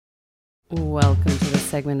Welcome to the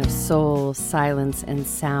segment of Soul, Silence, and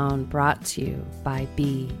Sound brought to you by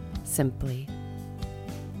Be Simply.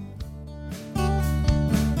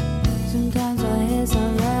 Sometimes my hair's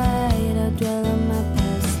alright, I dwell on my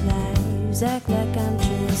past lives, act like I'm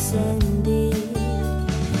transcended,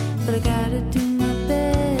 but I gotta do my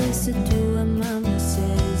best to do what mama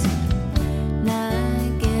says,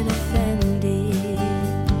 not get offended.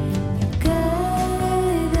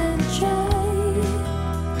 Gotta try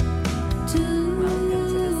to. Welcome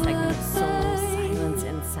to the segment of Soul, Silence,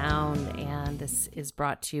 and Sound, and this is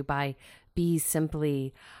brought to you by Be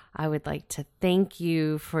Simply. I would like to thank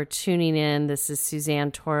you for tuning in. This is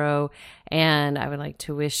Suzanne Toro, and I would like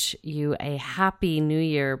to wish you a happy new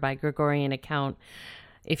year by Gregorian account.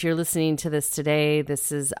 If you're listening to this today,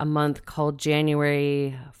 this is a month called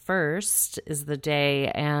January 1st is the day,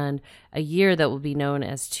 and a year that will be known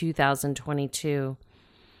as 2022.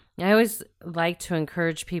 I always like to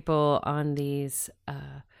encourage people on these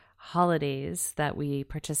holidays that we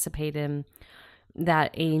participate in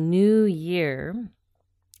that a new year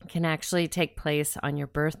can actually take place on your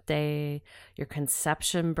birthday, your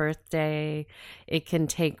conception birthday. It can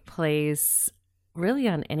take place really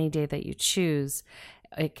on any day that you choose.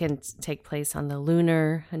 It can take place on the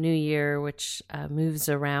lunar new year, which moves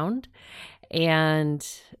around, and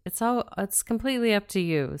it's completely up to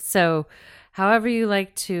you. So however you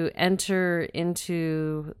like to enter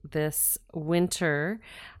into this winter,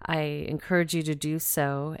 I encourage you to do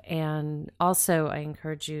so. And also I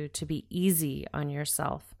encourage you to be easy on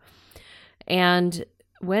yourself. And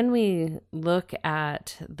when we look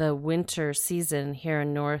at the winter season here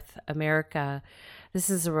in North America, this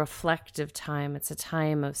is a reflective time. It's a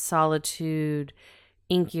time of solitude,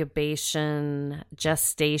 incubation,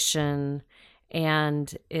 gestation,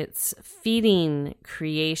 and it's feeding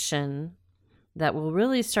creation that will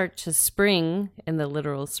really start to spring, in the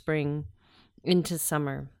literal spring, into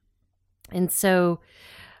summer. And so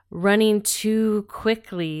running too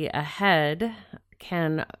quickly ahead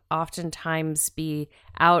can oftentimes be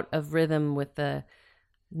out of rhythm with the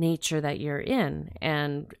nature that you're in.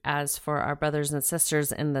 And as for our brothers and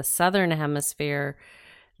sisters in the Southern Hemisphere,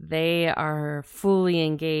 they are fully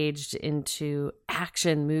engaged into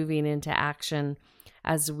action, moving into action,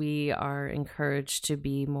 as we are encouraged to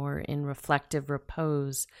be more in reflective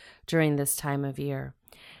repose during this time of year.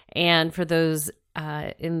 And for those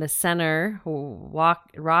in the center,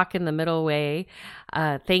 rock in the middle way,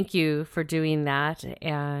 thank you for doing that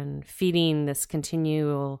and feeding this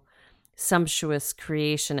continual sumptuous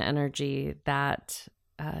creation energy that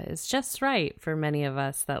is just right for many of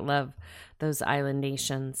us that love those island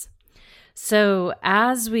nations. So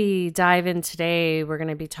as we dive in today, we're going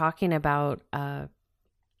to be talking about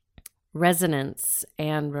resonance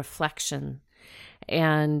and reflection.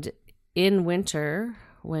 And in winter,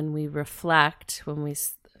 when we reflect, when we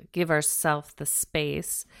give ourselves the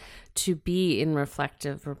space to be in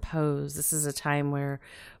reflective repose, this is a time where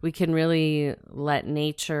we can really let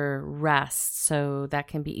nature rest. So that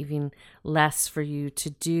can be even less for you to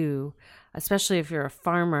do, especially if you're a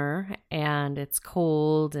farmer and it's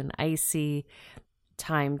cold and icy,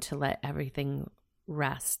 time to let everything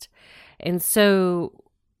rest. And so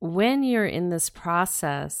when you're in this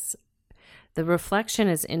process, the reflection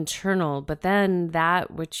is internal, but then that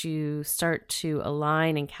which you start to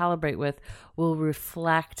align and calibrate with will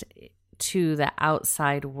reflect to the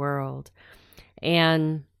outside world.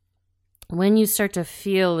 And when you start to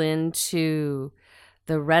feel into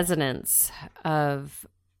the resonance of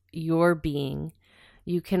your being,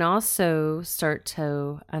 you can also start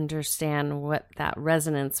to understand what that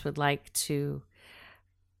resonance would like to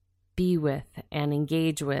be with and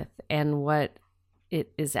engage with, and what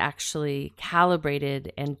it is actually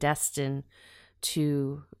calibrated and destined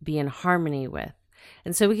to be in harmony with.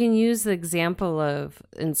 And so we can use the example of,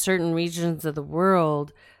 in certain regions of the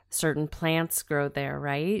world, certain plants grow there,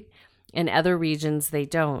 right? In other regions, they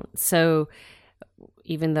don't. So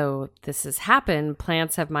even though this has happened,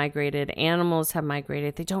 plants have migrated, animals have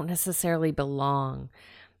migrated, they don't necessarily belong.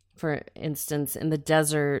 For instance, in the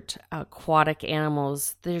desert, aquatic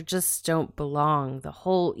animals, they just don't belong. The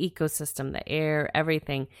whole ecosystem, the air,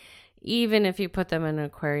 everything, even if you put them in an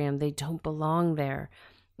aquarium, they don't belong there.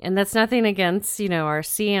 And that's nothing against, our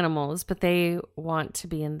sea animals, but they want to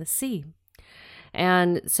be in the sea.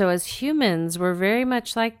 And so as humans, we're very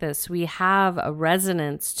much like this. We have a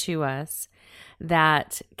resonance to us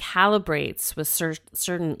that calibrates with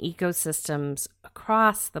certain ecosystems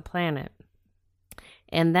across the planet.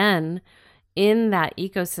 And then in that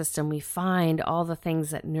ecosystem, we find all the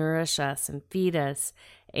things that nourish us and feed us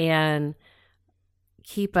and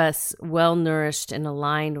keep us well nourished and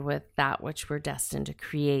aligned with that which we're destined to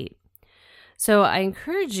create. So I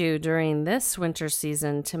encourage you during this winter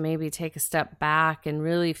season to maybe take a step back and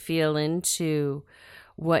really feel into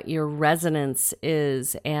what your resonance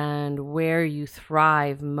is and where you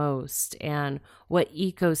thrive most and what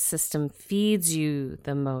ecosystem feeds you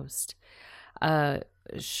the most.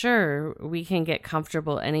 Sure, we can get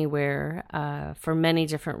comfortable anywhere for many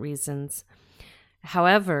different reasons.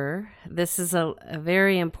 However, this is a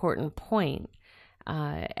very important point,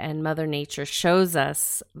 and Mother Nature shows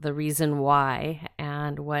us the reason why,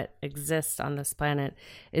 and what exists on this planet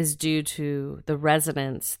is due to the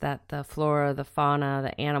resonance that the flora, the fauna,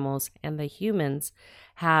 the animals, and the humans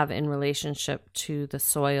have in relationship to the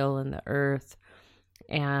soil and the earth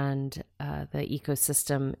and the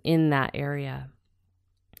ecosystem in that area.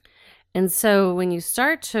 And so when you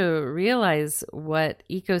start to realize what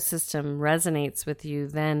ecosystem resonates with you,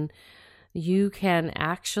 then you can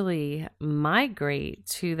actually migrate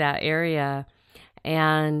to that area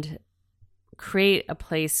and create a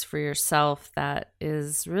place for yourself that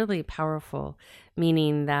is really powerful,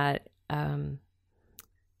 meaning that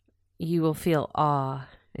you will feel awe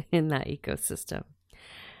in that ecosystem.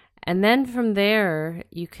 And then from there,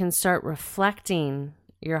 you can start reflecting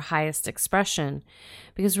your highest expression.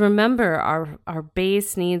 Because remember, our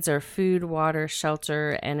base needs are food, water,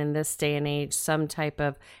 shelter, and in this day and age, some type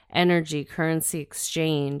of energy, currency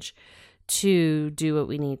exchange to do what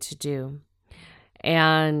we need to do.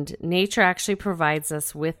 And nature actually provides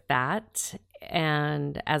us with that.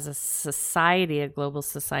 And as a society, a global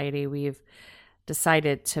society, we've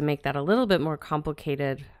decided to make that a little bit more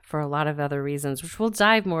complicated for a lot of other reasons, which we'll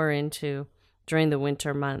dive more into during the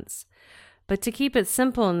winter months. But to keep it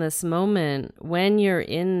simple in this moment, when you're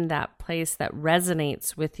in that place that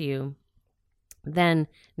resonates with you, then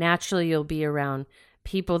naturally you'll be around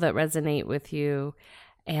people that resonate with you,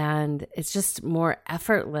 and it's just more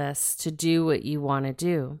effortless to do what you want to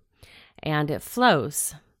do, and it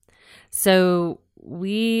flows. So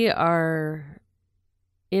we are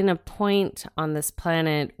in a point on this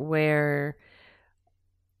planet where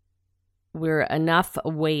we're enough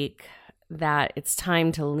awake that it's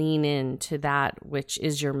time to lean into that which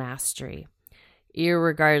is your mastery,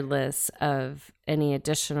 irregardless of any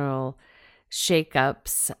additional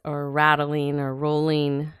shakeups or rattling or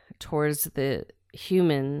rolling towards the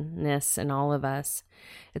humanness in all of us.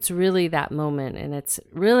 It's really that moment, and it's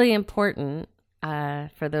really important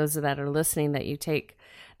for those that are listening that you take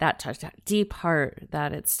that deep heart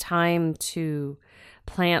that it's time to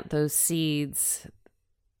plant those seeds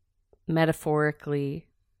metaphorically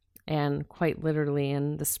and quite literally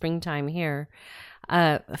in the springtime here,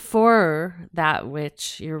 for that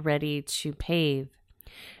which you're ready to pave.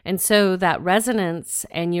 And so that resonance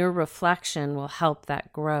and your reflection will help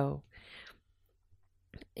that grow.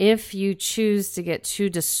 If you choose to get too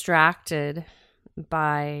distracted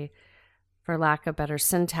by, for lack of better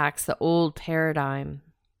syntax, the old paradigm,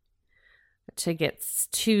 to get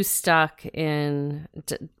too stuck in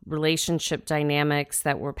relationship dynamics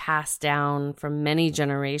that were passed down from many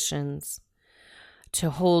generations, to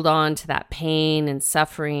hold on to that pain and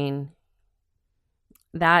suffering,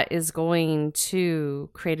 that is going to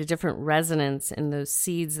create a different resonance in those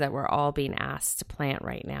seeds that we're all being asked to plant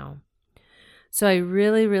right now. So I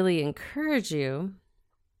really, really encourage you,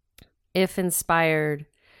 if inspired,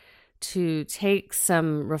 to take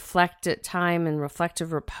some reflective time and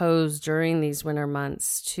reflective repose during these winter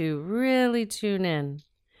months to really tune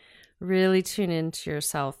into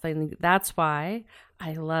yourself. And that's why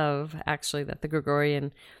I love actually that the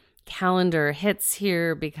Gregorian calendar hits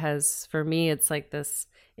here, because for me, it's like this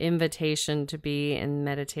invitation to be in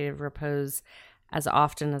meditative repose as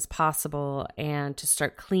often as possible and to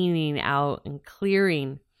start cleaning out and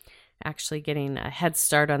clearing, actually getting a head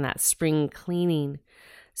start on that spring cleaning.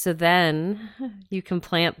 So then you can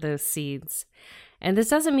plant those seeds. And this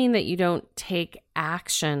doesn't mean that you don't take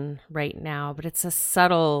action right now, but it's a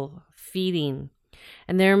subtle feeding.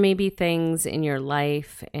 And there may be things in your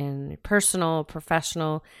life, in personal,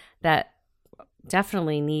 professional, that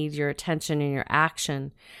definitely need your attention and your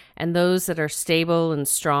action. And those that are stable and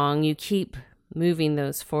strong, you keep moving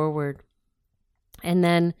those forward. And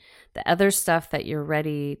then the other stuff that you're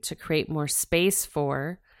ready to create more space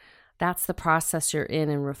for, that's the process you're in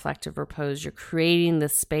reflective repose. You're creating the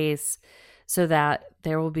space so that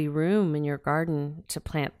there will be room in your garden to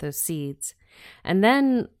plant those seeds. And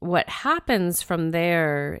then what happens from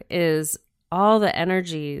there is all the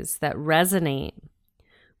energies that resonate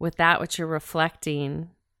with that which you're reflecting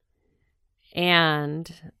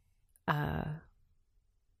and are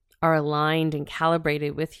aligned and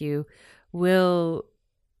calibrated with you will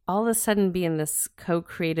all of a sudden be in this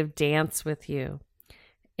co-creative dance with you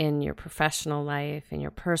in your professional life, in your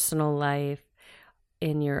personal life,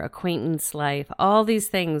 in your acquaintance life, all these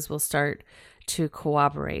things will start to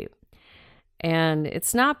cooperate. And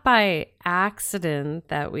it's not by accident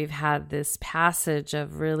that we've had this passage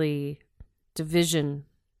of really division.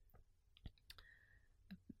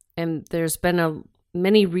 And there's been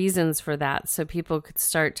many reasons for that, so people could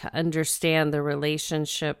start to understand the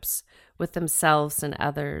relationships with themselves and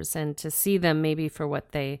others, and to see them maybe for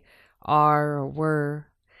what they are or were.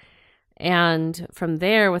 And from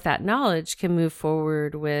there, with that knowledge, can move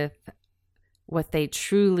forward with what they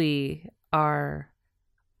truly are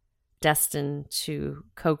destined to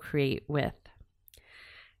co-create with.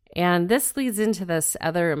 And this leads into this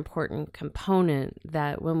other important component,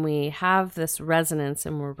 that when we have this resonance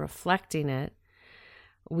and we're reflecting it,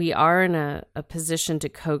 we are in a position to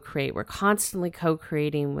co-create. We're constantly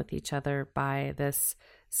co-creating with each other by this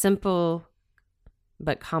simple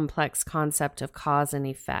but complex concept of cause and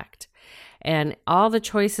effect. And all the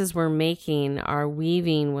choices we're making are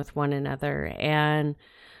weaving with one another. And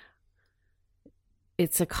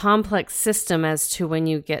it's a complex system as to when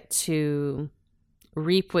you get to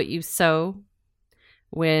reap what you sow,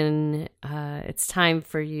 when it's time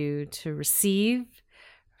for you to receive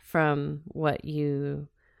from what you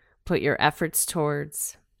put your efforts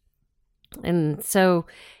towards. And so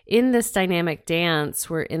in this dynamic dance,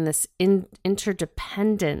 we're in this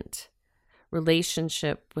interdependent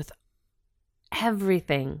relationship with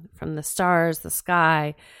everything from the stars, the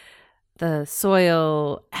sky, the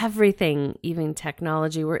soil, everything, even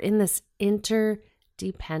technology. We're in this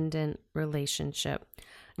interdependent relationship,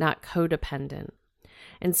 not codependent.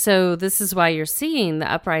 And so this is why you're seeing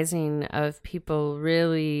the uprising of people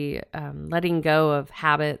really letting go of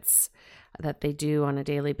habits that they do on a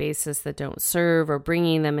daily basis that don't serve, or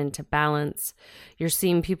bringing them into balance. You're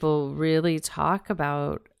seeing people really talk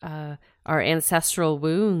about our ancestral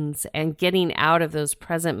wounds and getting out of those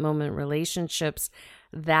present moment relationships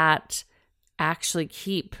that actually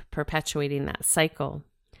keep perpetuating that cycle.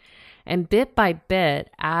 And bit by bit,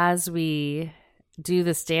 as we do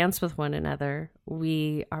this dance with one another,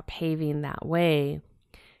 we are paving that way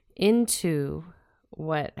into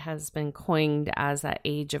what has been coined as that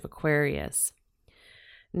age of Aquarius.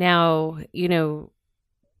 Now,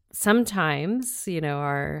 sometimes,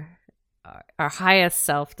 our highest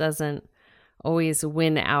self doesn't always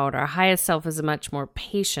win out. Our highest self is much more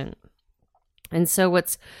patient. And so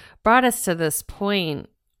what's brought us to this point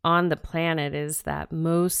on the planet is that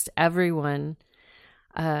most everyone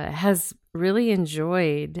has really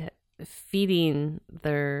enjoyed feeding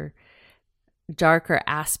their darker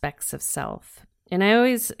aspects of self. And I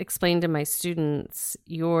always explain to my students,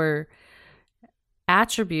 your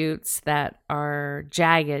attributes that are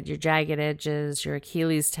jagged, your jagged edges, your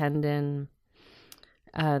Achilles tendon,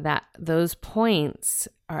 that those points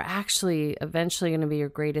are actually eventually going to be your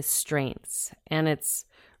greatest strengths. And it's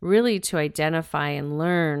really to identify and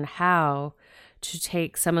learn how to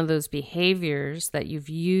take some of those behaviors that you've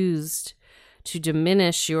used to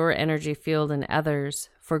diminish your energy field and others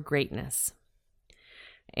for greatness.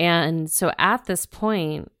 And so at this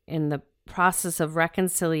point in the process of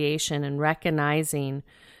reconciliation and recognizing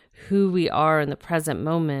who we are in the present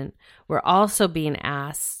moment, we're also being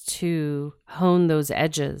asked to hone those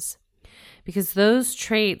edges, because those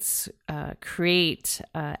traits create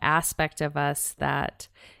an aspect of us that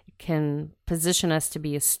can position us to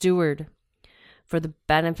be a steward for the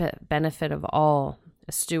benefit of all,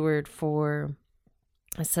 a steward for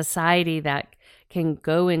a society that can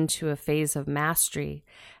go into a phase of mastery.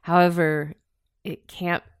 However, it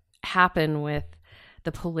can't happen with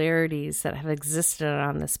the polarities that have existed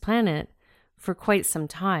on this planet for quite some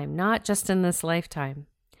time, not just in this lifetime.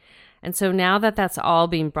 And so now that that's all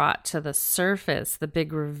being brought to the surface, the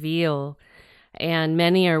big reveal, and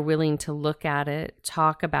many are willing to look at it,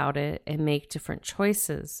 talk about it, and make different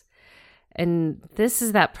choices. And this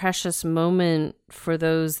is that precious moment for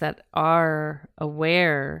those that are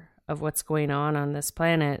aware of what's going on this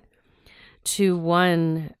planet, to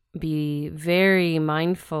one, be very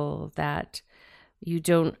mindful that you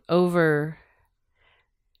don't over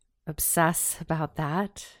obsess about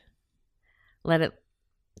that. Let it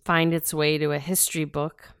find its way to a history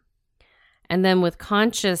book. And then with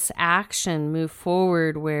conscious action, move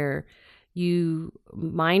forward where you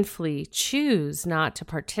mindfully choose not to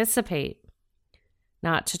participate,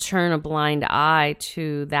 not to turn a blind eye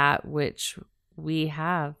to that which we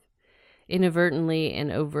have inadvertently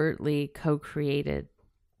and overtly co-created.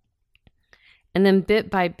 And then bit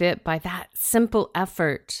by bit, by that simple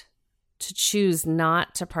effort to choose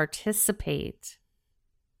not to participate,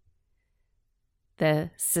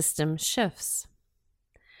 the system shifts.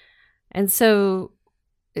 And so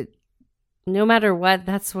no matter what,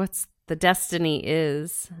 that's what's the destiny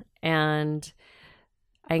is. And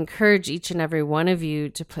I encourage each and every one of you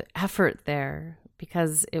to put effort there,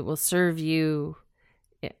 because it will serve you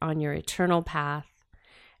on your eternal path,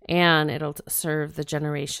 and it'll serve the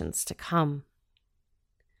generations to come.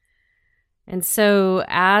 And so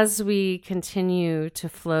as we continue to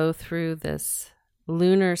flow through this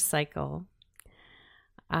lunar cycle,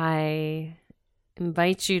 I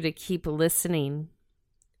invite you to keep listening,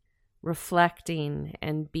 reflecting,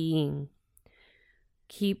 and being.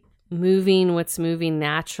 Keep moving what's moving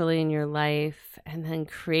naturally in your life, and then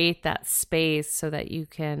create that space so that you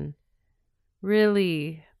can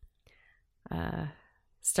really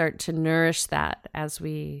start to nourish that as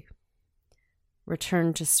we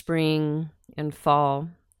return to spring and fall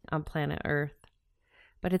on planet Earth.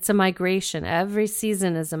 But it's a migration. Every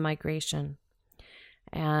season is a migration.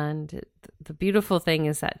 And the beautiful thing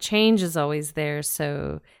is that change is always there,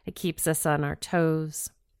 so it keeps us on our toes.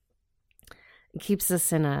 It keeps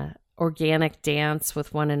us in a organic dance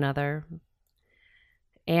with one another,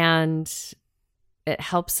 and it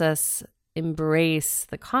helps us embrace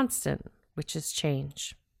the constant, which is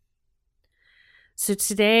change. So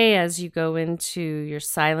today, as you go into your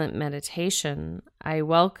silent meditation, I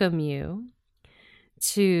welcome you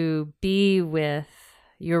to be with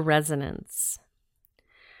your resonance.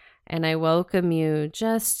 And I welcome you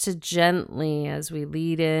just to gently, as we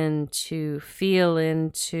lead in, to feel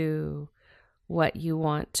into what you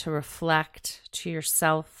want to reflect to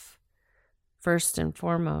yourself first and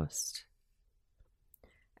foremost.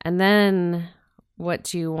 And then what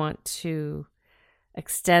do you want to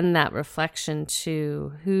extend that reflection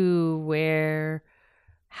to? Who, where,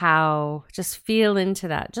 how? Just feel into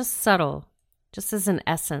that. Just subtle, just as an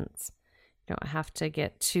essence. You don't have to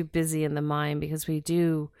get too busy in the mind, because we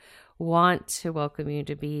do want to welcome you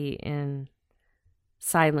to be in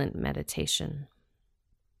silent meditation.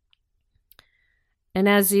 And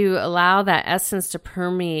as you allow that essence to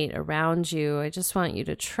permeate around you, I just want you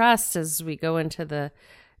to trust, as we go into the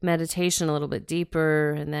meditation a little bit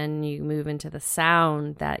deeper, and then you move into the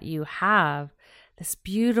sound, that you have this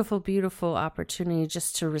beautiful, beautiful opportunity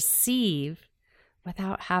just to receive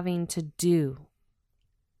without having to do.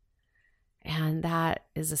 And that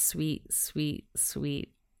is a sweet, sweet,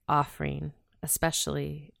 sweet offering,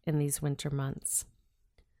 especially in these winter months.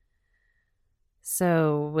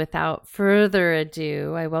 So without further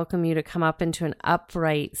ado, I welcome you to come up into an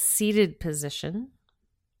upright seated position.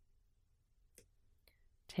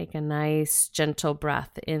 Take a nice gentle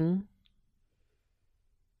breath in.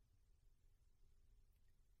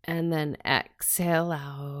 And then exhale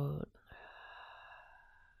out.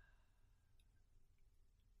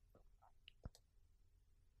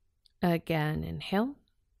 Again, inhale.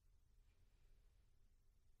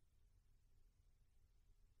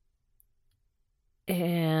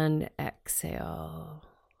 And exhale.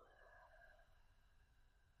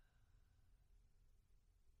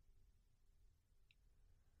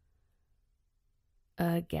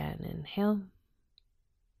 Again, inhale.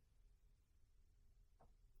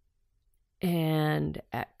 And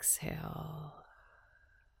exhale.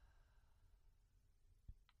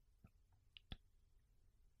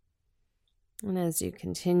 And as you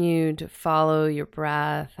continue to follow your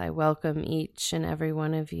breath, I welcome each and every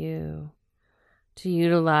one of you to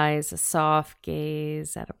utilize a soft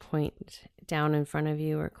gaze at a point down in front of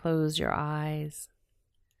you, or close your eyes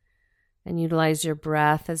and utilize your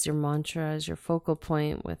breath as your mantra, as your focal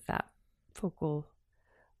point, with that focal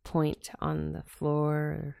point on the floor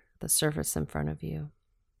or the surface in front of you.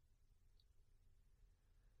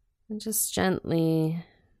 And just gently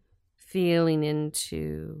feeling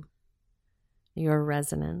into your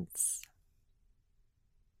resonance.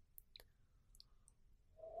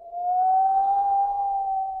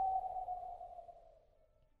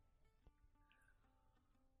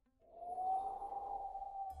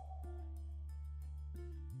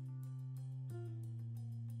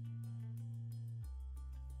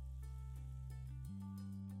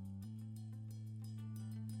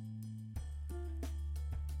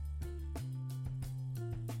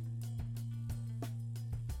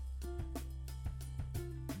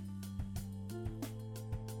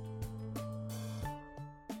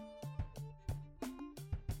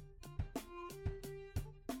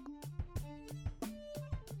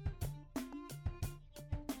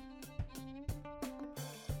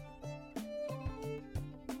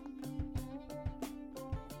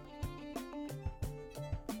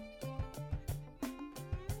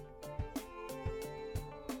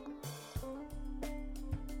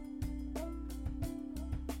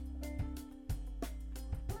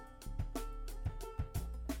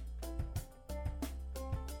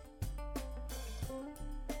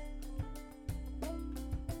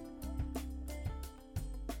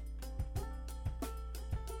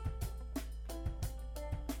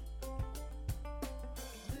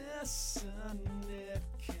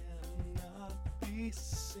 be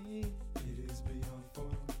seen. It is beyond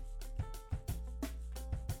form.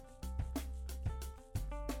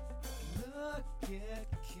 Look, it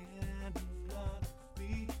cannot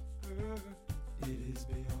be heard. It is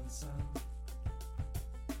beyond sound.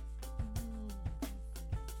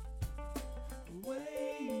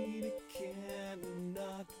 Wait, it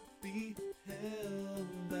cannot be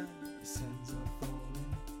held back. The sands are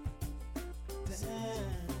falling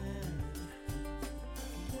down.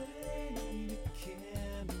 Wait, it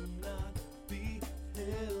cannot be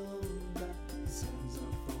held back. The sands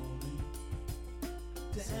are falling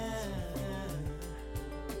down.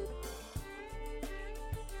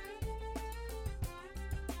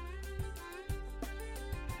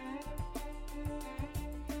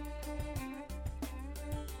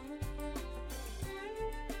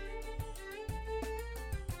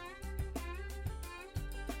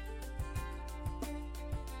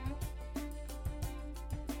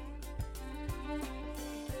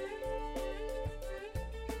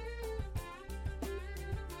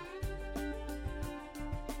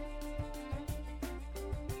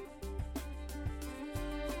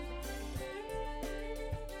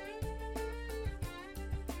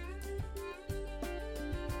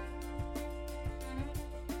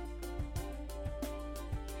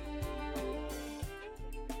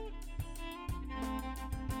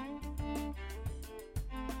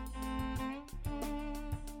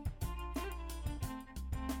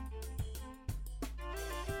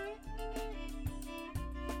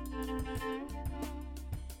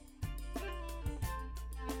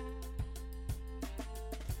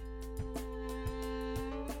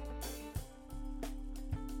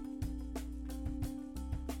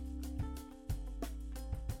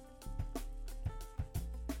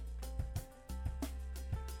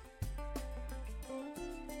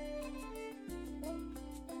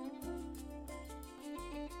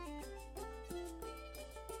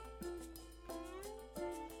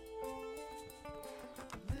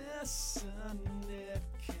 Listen, it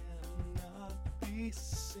cannot be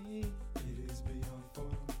seen. It is beyond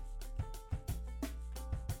form.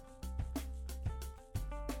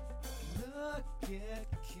 Look, it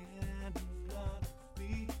cannot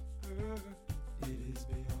be heard. It is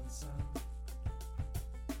beyond sound.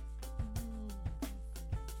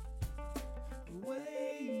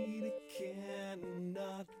 Wait, it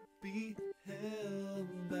cannot be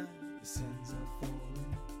held back. The sands are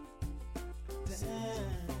falling down.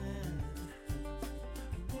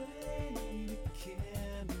 Wait, it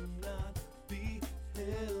cannot be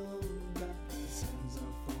held back. The sands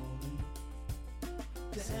are falling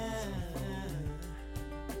down.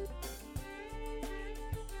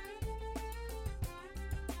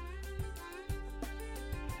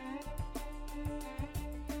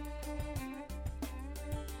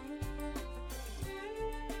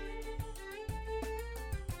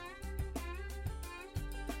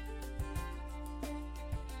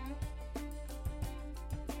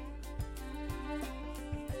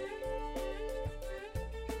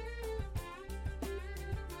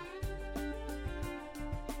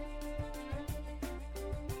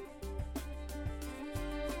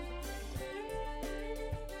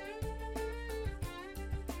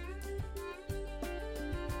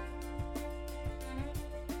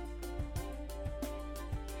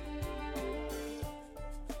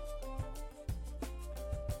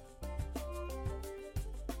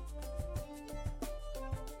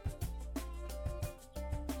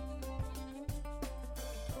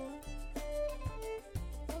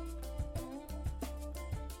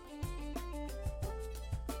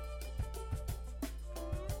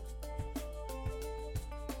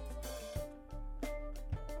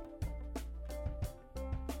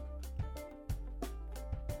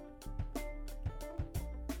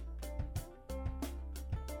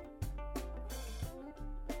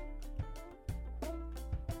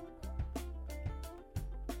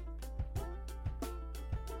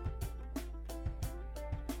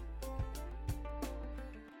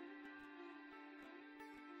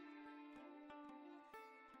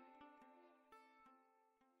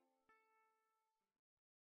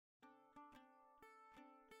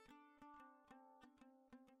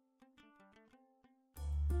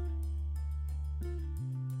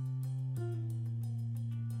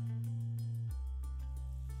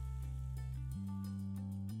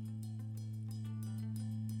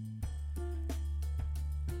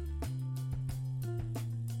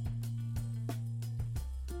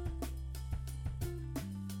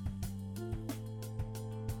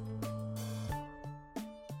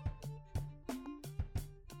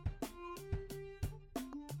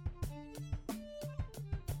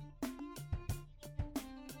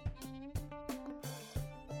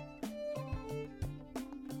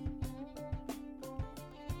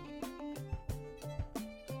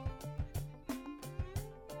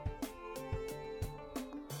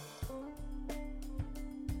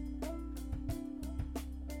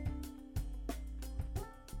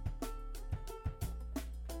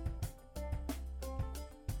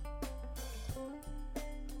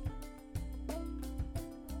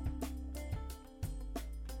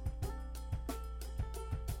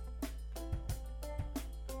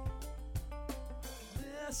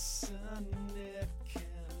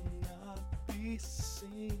 be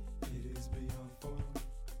seen. It is beyond form.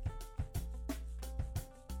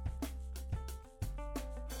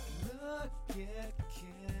 Look, it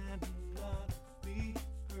cannot be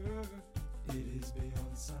heard. It is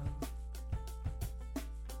beyond sound.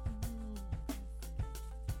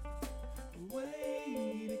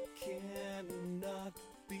 Wait, it cannot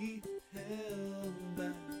be held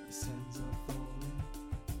back. The sands are falling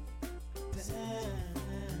down.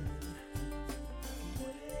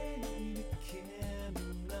 Wait, it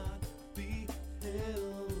cannot be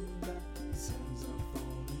held back. The sands are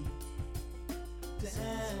falling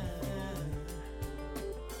down.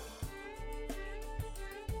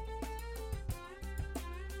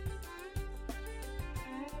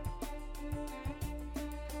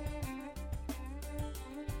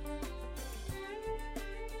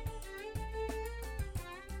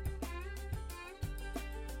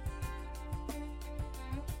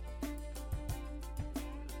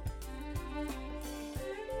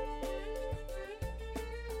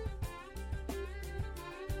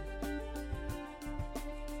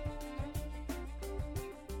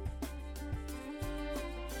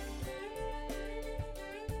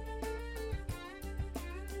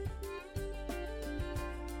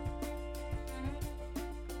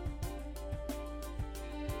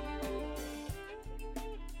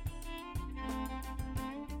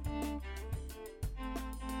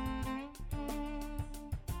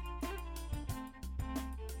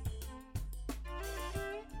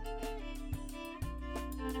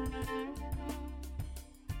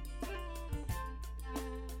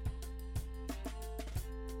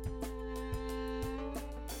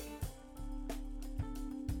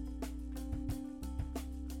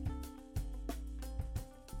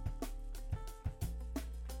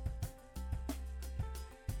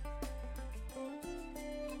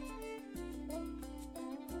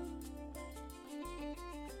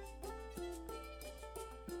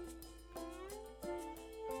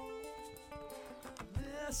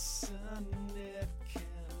 Listen, it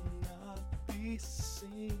cannot be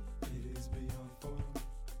seen. It is beyond form.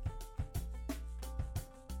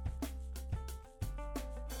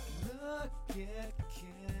 Look, it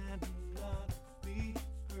cannot be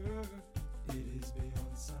heard. It is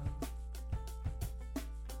beyond sound.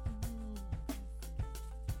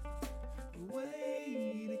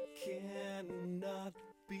 Wait, it cannot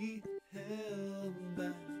be held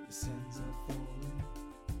back. The sands are falling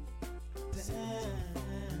down.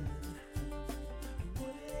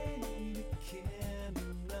 Wait, it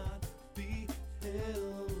cannot be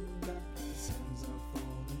held back. The sands are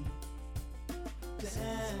falling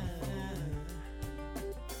down.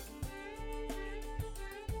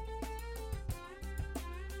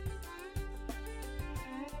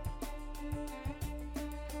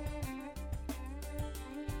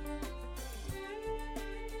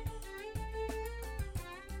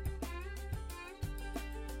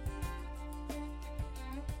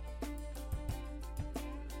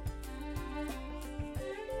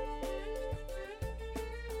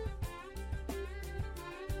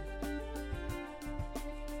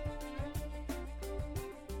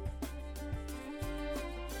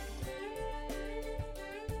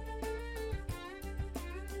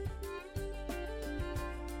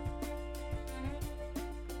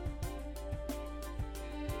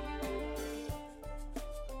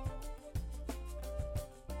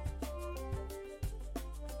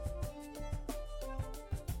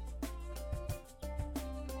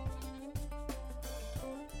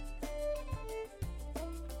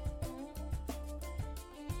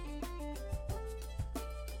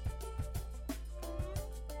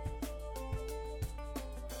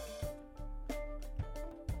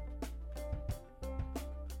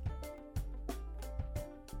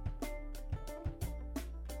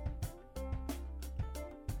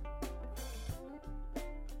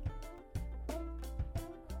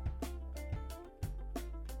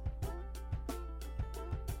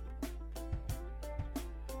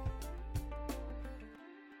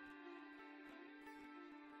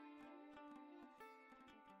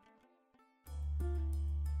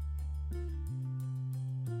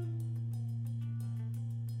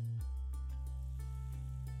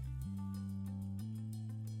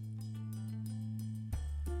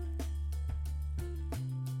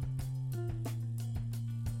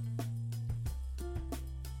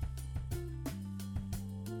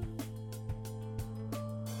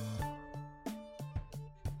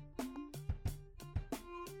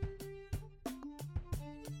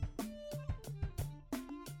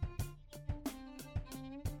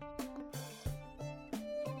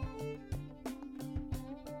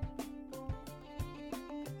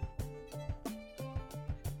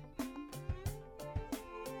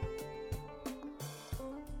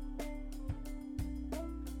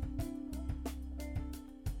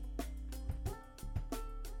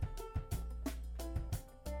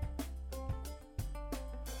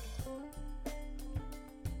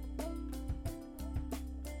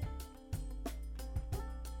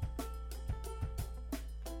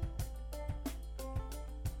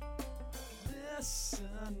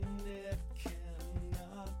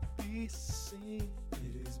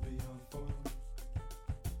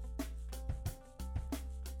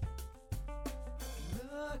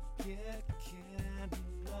 it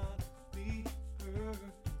cannot be heard.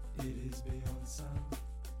 It is beyond sound.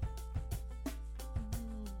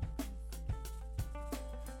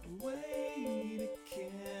 Wait, it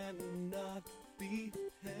cannot be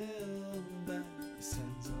held back. The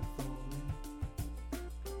sands are falling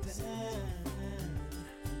down.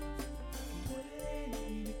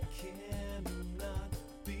 Wait, it cannot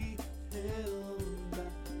be held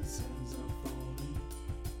back. The sands are falling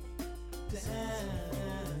down.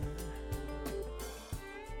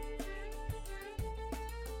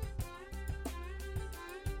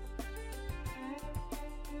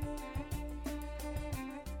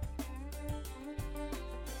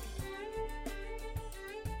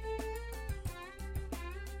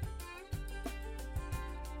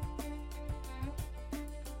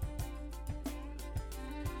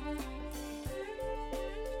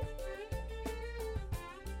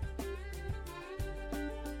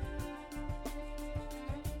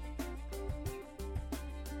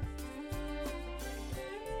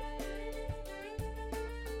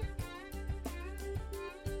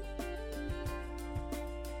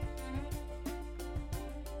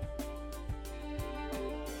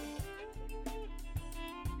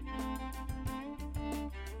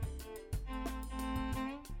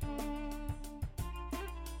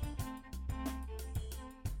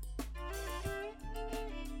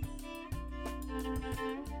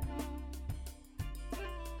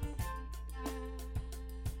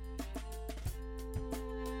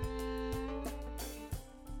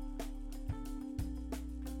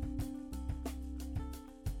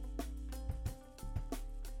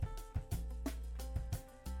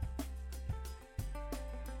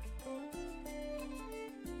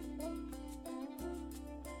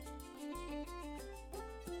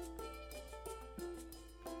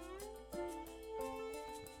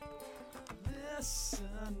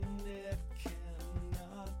 Listen, it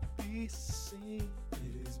cannot be seen.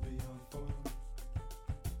 It is beyond form.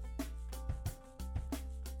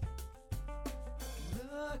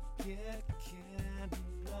 Look, it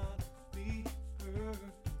cannot be heard.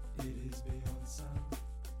 It is beyond sound.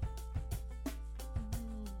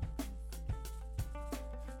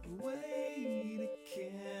 Wait, it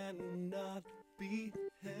cannot be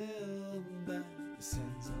held back. The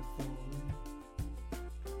sands are falling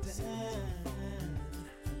down.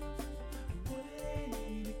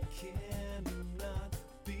 Wait, it cannot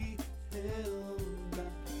be held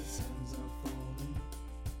back. The sands are falling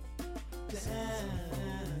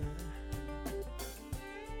down.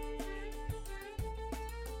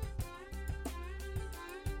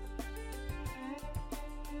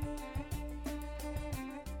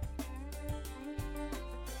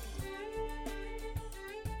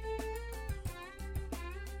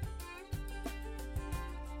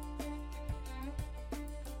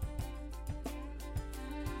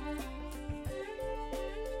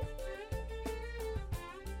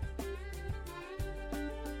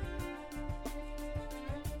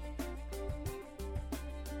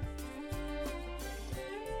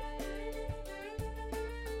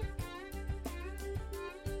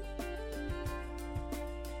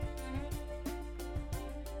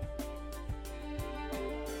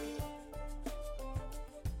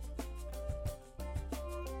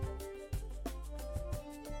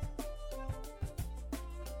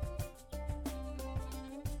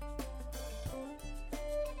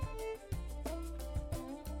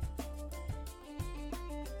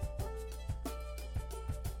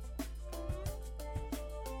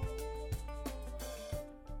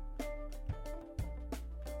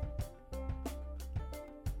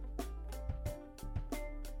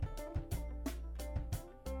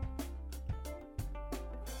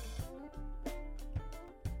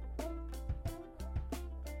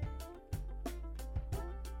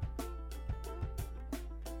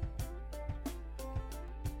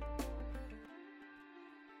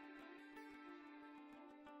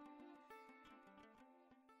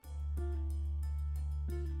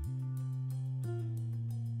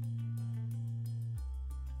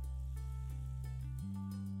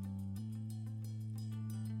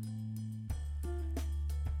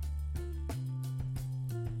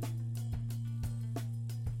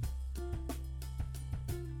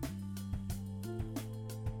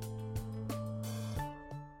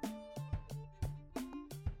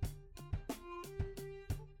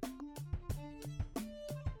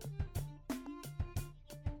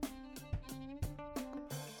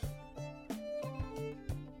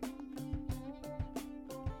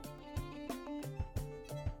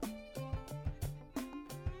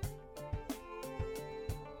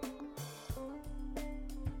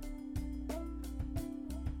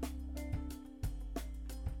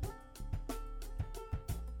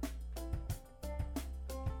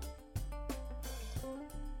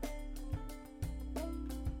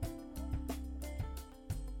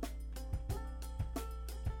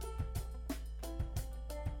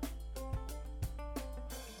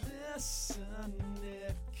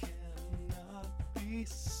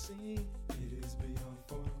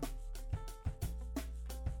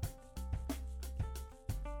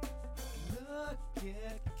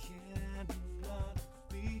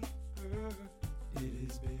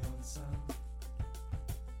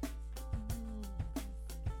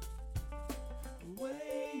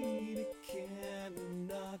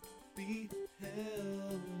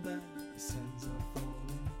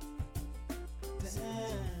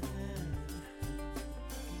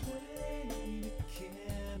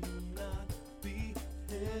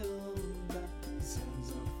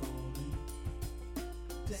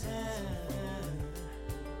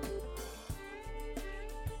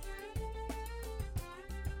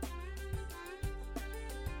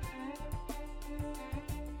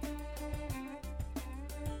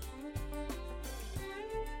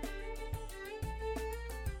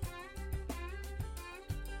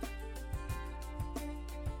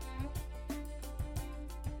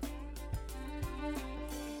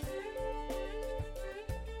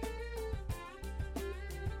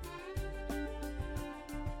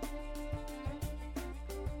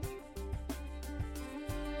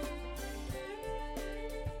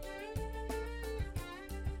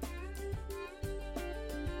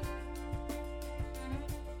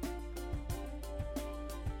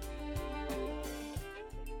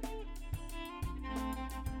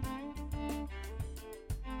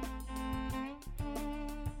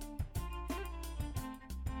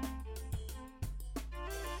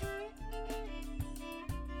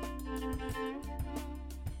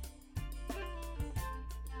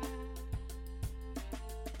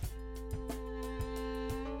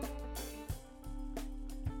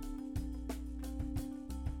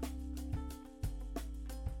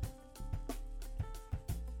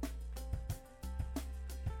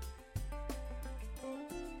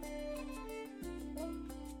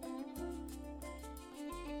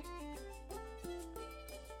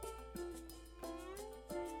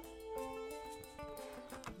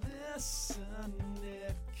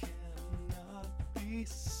 be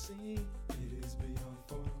seen. It is beyond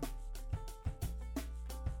form.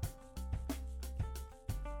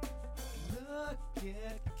 Look,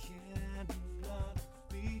 it cannot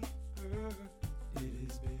be heard. It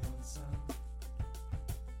is beyond sound.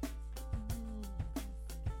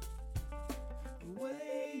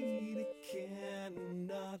 Wait, it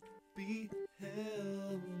cannot be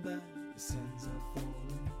held back. The sands are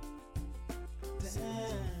falling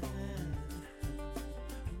down.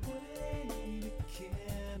 Wait, it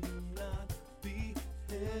cannot be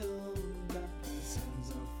held back. The sands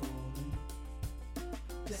are falling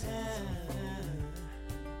down.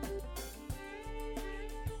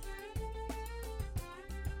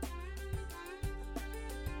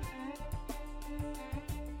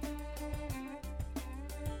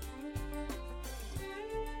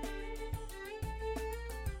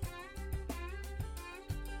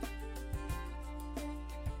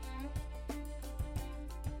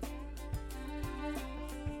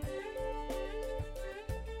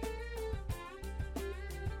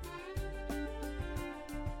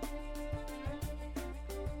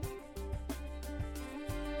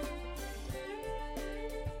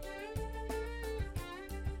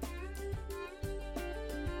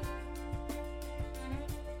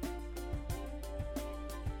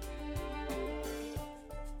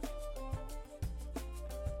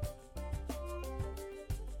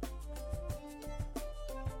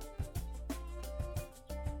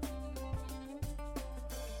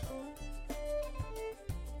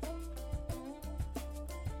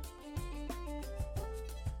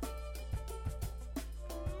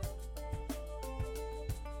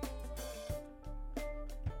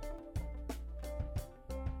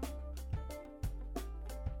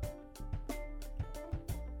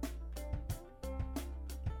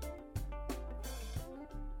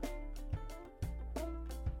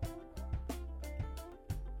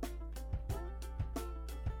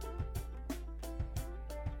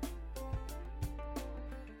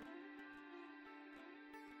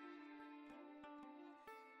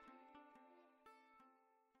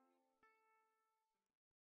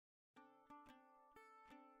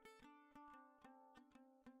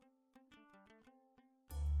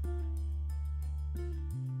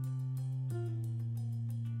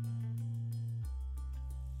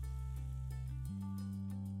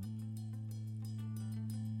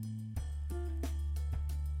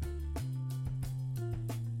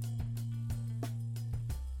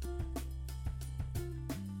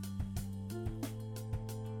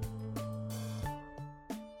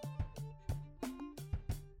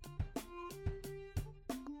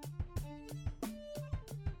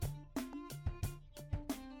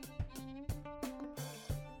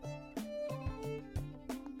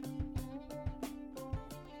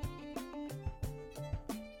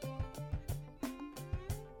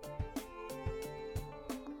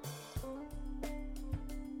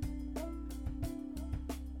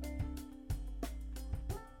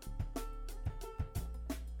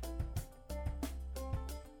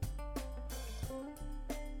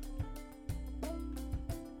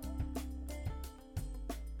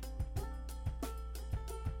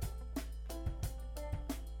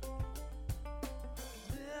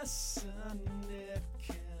 Listen, it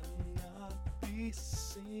cannot be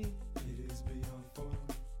seen. It is beyond form.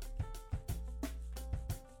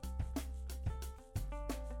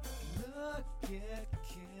 Look, it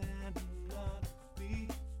cannot be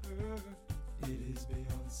heard. It is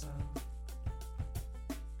beyond sound.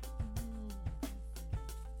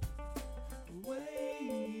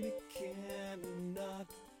 Wait, it cannot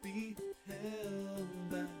be held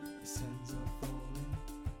back. The sands are falling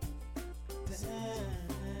down.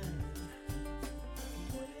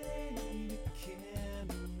 Wait, it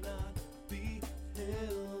cannot be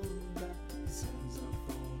held back. The sands are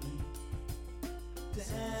falling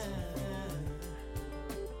down.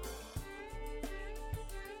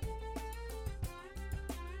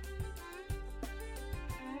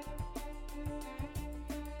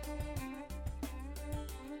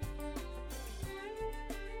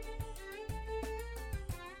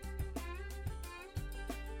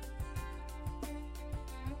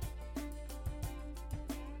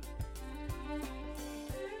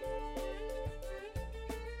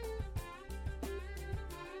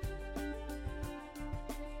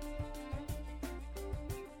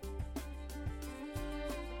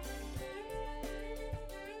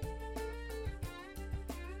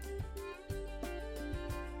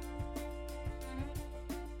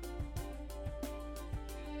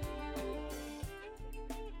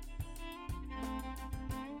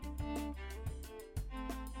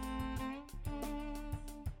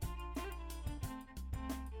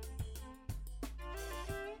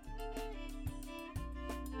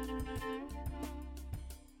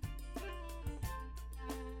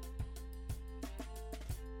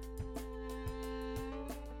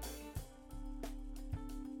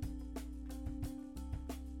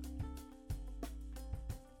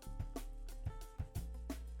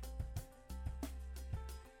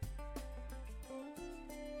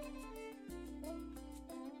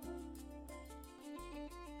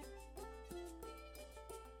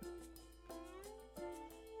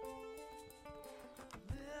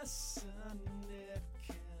 lesson, it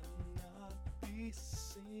cannot be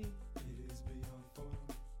seen. It is beyond form.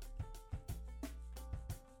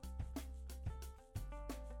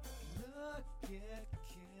 Look, it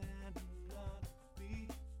cannot be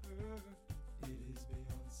heard. It is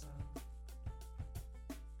beyond sound.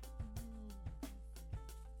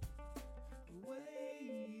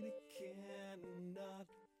 Wait, it cannot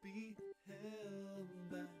be held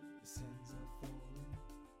back. The sands are falling down.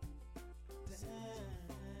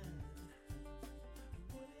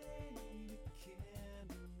 Wait, it cannot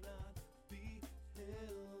be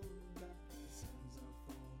held back. The sands are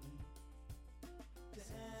falling down.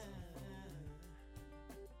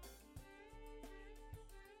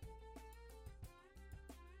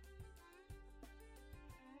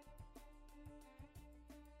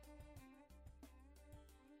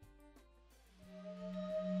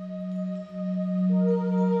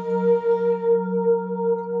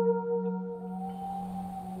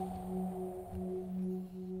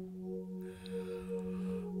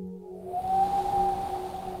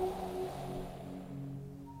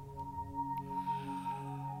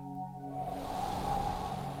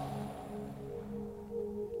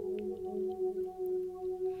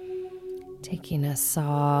 Taking a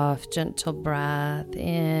soft, gentle breath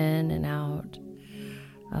in and out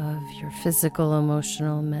of your physical,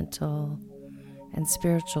 emotional, mental, and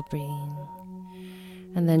spiritual being.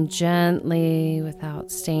 And then gently,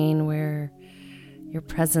 without staying where your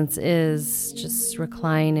presence is, just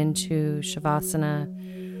recline into Shavasana,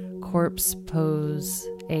 corpse pose,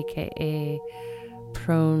 aka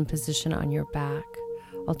prone position on your back.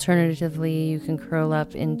 Alternatively, you can curl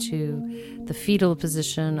up into the fetal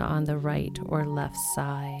position on the right or left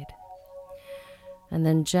side. And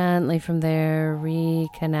then gently from there,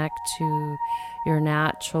 reconnect to your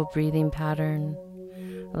natural breathing pattern.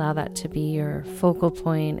 Allow that to be your focal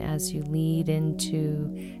point as you lead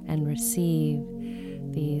into and receive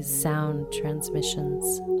these sound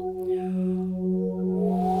transmissions.